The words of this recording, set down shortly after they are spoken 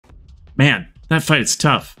Man, that fight is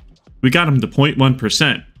tough. We got him to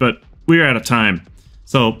 0.1%, but we're out of time,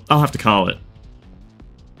 so I'll have to call it.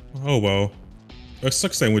 Oh well. It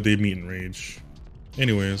sucks that we did meet in Rage.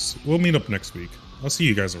 Anyways, we'll meet up next week. I'll see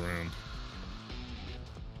you guys around.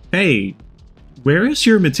 Hey, where is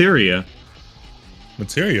your Materia?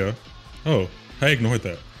 Materia? Oh, I ignored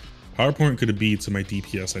that. PowerPoint could be to my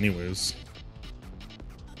DPS anyways.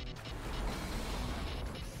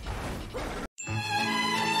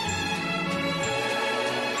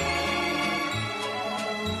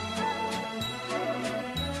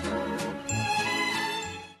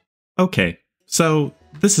 Okay, so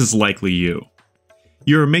this is likely you.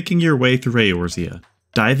 You're making your way through Eorzea,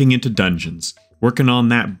 diving into dungeons, working on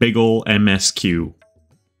that big ol' MSQ.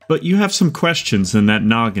 But you have some questions in that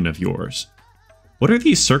noggin of yours. What are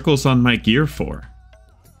these circles on my gear for?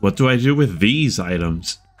 What do I do with these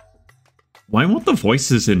items? Why won't the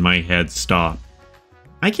voices in my head stop?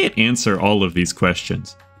 I can't answer all of these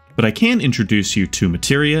questions, but I can introduce you to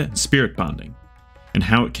Materia and Spiritbonding, and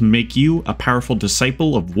how it can make you a powerful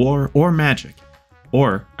disciple of war or magic,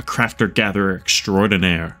 or a crafter-gatherer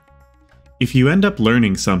extraordinaire. If you end up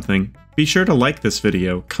learning something, be sure to like this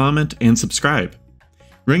video, comment, and subscribe.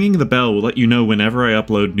 Ringing the bell will let you know whenever I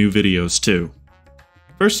upload new videos too.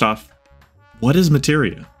 First off, what is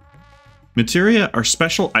Materia? Materia are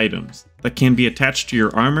special items that can be attached to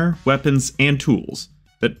your armor, weapons, and tools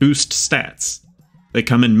that boost stats. They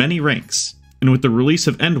come in many ranks, and with the release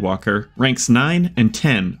of Endwalker, ranks 9 and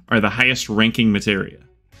 10 are the highest ranking Materia.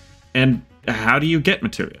 And how do you get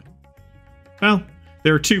Materia? Well,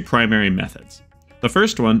 there are two primary methods. The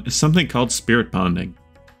first one is something called Spiritbonding.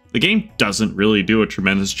 The game doesn't really do a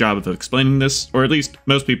tremendous job of explaining this, or at least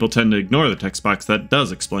most people tend to ignore the text box that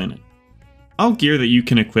does explain it. All gear that you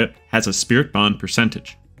can equip has a Spirit Bond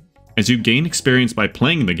percentage. As you gain experience by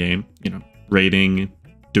playing the game, raiding,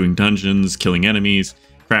 doing dungeons, killing enemies,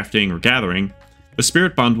 crafting, or gathering, the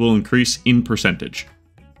Spirit Bond will increase in percentage.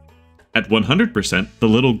 At 100%, the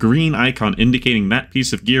little green icon indicating that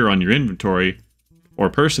piece of gear on your inventory or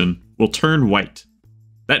person will turn white.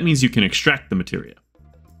 That means you can extract the Materia.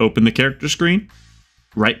 Open the character screen,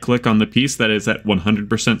 right-click on the piece that is at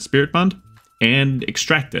 100% Spirit Bond, and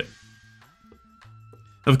extract it.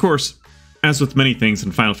 Of course, as with many things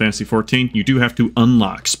in Final Fantasy XIV, you do have to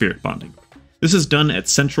unlock Spirit Bonding. This is done at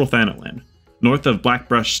Central Thanalan, north of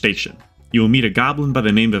Blackbrush Station. You will meet a goblin by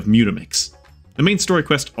the name of Mutamix. The main story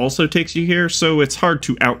quest also takes you here, so it's hard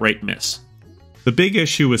to outright miss. The big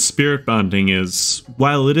issue with Spirit Bonding is,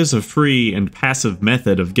 while it is a free and passive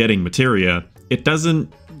method of getting Materia, it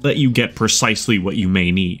doesn't let you get precisely what you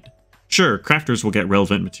may need. Sure, crafters will get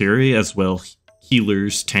relevant Materia, as well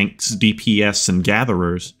healers, tanks, DPS, and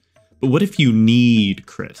gatherers, but what if you need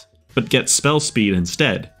crit, but get spell speed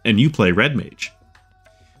instead, and you play Red Mage?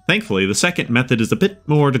 Thankfully, the second method is a bit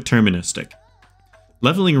more deterministic.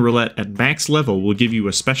 Leveling roulette at max level will give you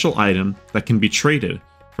a special item that can be traded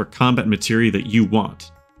for combat materia that you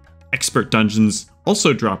want. Expert dungeons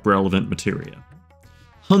also drop relevant materia.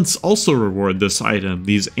 Hunts also reward this item,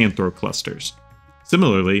 these anthro clusters.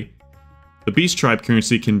 Similarly, the Beast Tribe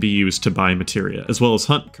currency can be used to buy materia, as well as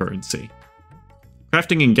hunt currency.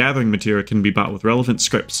 Crafting and gathering materia can be bought with relevant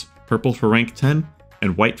scripts, purple for rank 10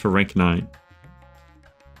 and white for rank 9.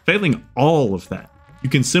 Failing all of that, you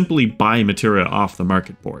can simply buy materia off the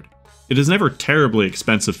market board. It is never terribly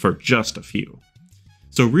expensive for just a few.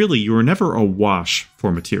 So really, you are never awash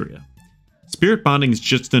for materia. Spirit Bonding is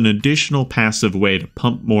just an additional passive way to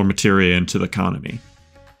pump more materia into the economy.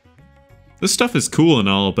 This stuff is cool and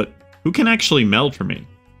all, but who can actually meld for me?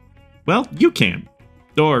 Well, you can.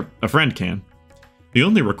 Or a friend can. The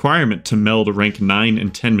only requirement to meld a rank 9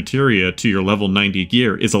 and 10 materia to your level 90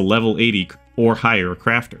 gear is a level 80 or higher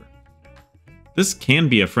crafter. This can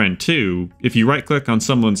be a friend too. If you right-click on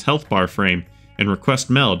someone's health bar frame and request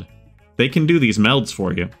meld, they can do these melds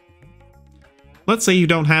for you. Let's say you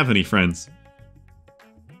don't have any friends.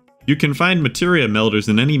 You can find materia melders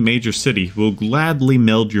in any major city who will gladly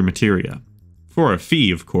meld your materia. For a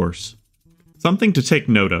fee, of course. Something to take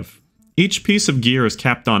note of. Each piece of gear is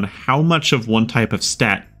capped on how much of one type of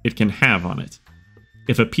stat it can have on it.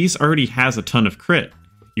 If a piece already has a ton of crit,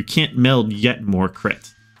 you can't meld yet more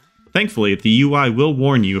crit. Thankfully, the UI will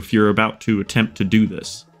warn you if you're about to attempt to do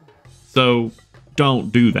this. So,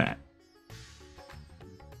 don't do that.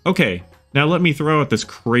 Okay, now let me throw out this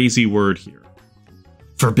crazy word here.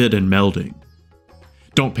 Forbidden melding.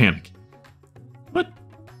 Don't panic. What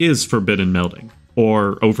is forbidden melding,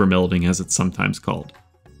 or overmelding as it's sometimes called?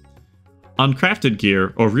 On crafted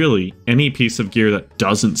gear, or really any piece of gear that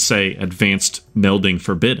doesn't say advanced melding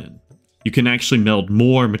forbidden, you can actually meld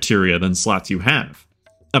more materia than slots you have.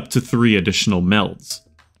 up to 3 additional melds.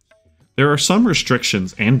 There are some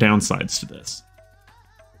restrictions and downsides to this.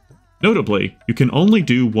 Notably, you can only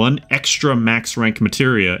do 1 extra max rank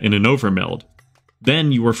materia in an overmeld,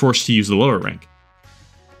 then you are forced to use the lower rank.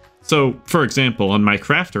 So, for example, on my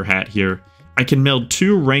crafter hat here, I can meld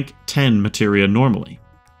 2 rank 10 materia normally.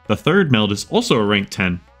 The third meld is also a rank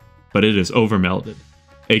 10, but it is overmelded,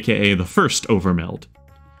 aka the first overmeld.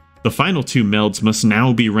 The final 2 melds must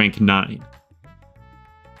now be rank 9.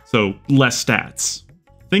 So, less stats.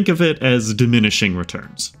 Think of it as diminishing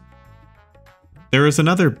returns. There is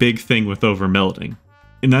another big thing with overmelding,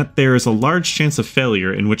 in that there is a large chance of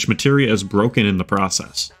failure in which materia is broken in the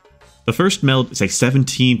process. The first meld is a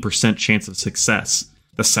 17% chance of success,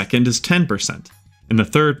 the second is 10%, and the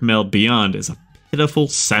third meld beyond is a pitiful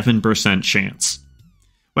 7% chance.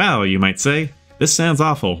 Wow, you might say, this sounds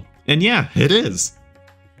awful, and yeah, it is.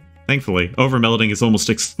 Thankfully, overmelding is almost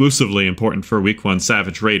exclusively important for week 1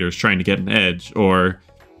 savage raiders trying to get an edge, or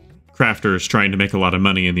crafters trying to make a lot of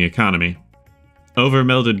money in the economy.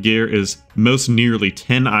 Overmelded gear is most nearly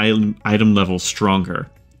 10 item levels stronger,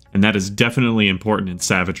 and that is definitely important in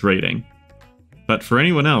savage raiding. But for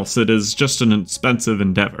anyone else, it is just an expensive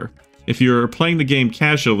endeavor. If you're playing the game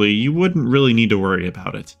casually, you wouldn't really need to worry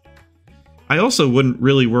about it. I also wouldn't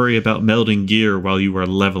really worry about melding gear while you are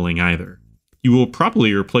leveling either. You will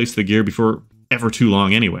probably replace the gear before ever too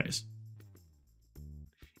long anyways.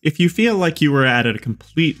 If you feel like you were at a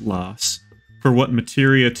complete loss for what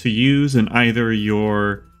materia to use in either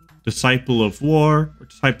your Disciple of War or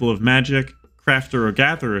Disciple of Magic, Crafter or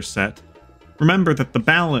Gatherer set, remember that the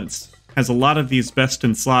balance has a lot of these best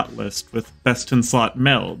in slot lists with best in slot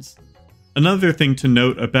melds. Another thing to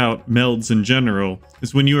note about melds in general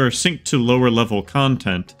is when you are synced to lower level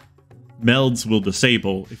content, melds will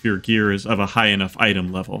disable if your gear is of a high enough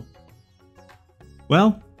item level.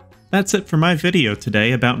 Well, that's it for my video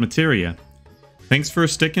today about materia. Thanks for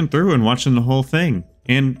sticking through and watching the whole thing,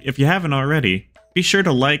 and if you haven't already, be sure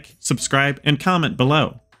to like, subscribe, and comment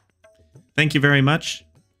below. Thank you very much,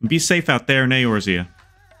 and be safe out there in Eorzea.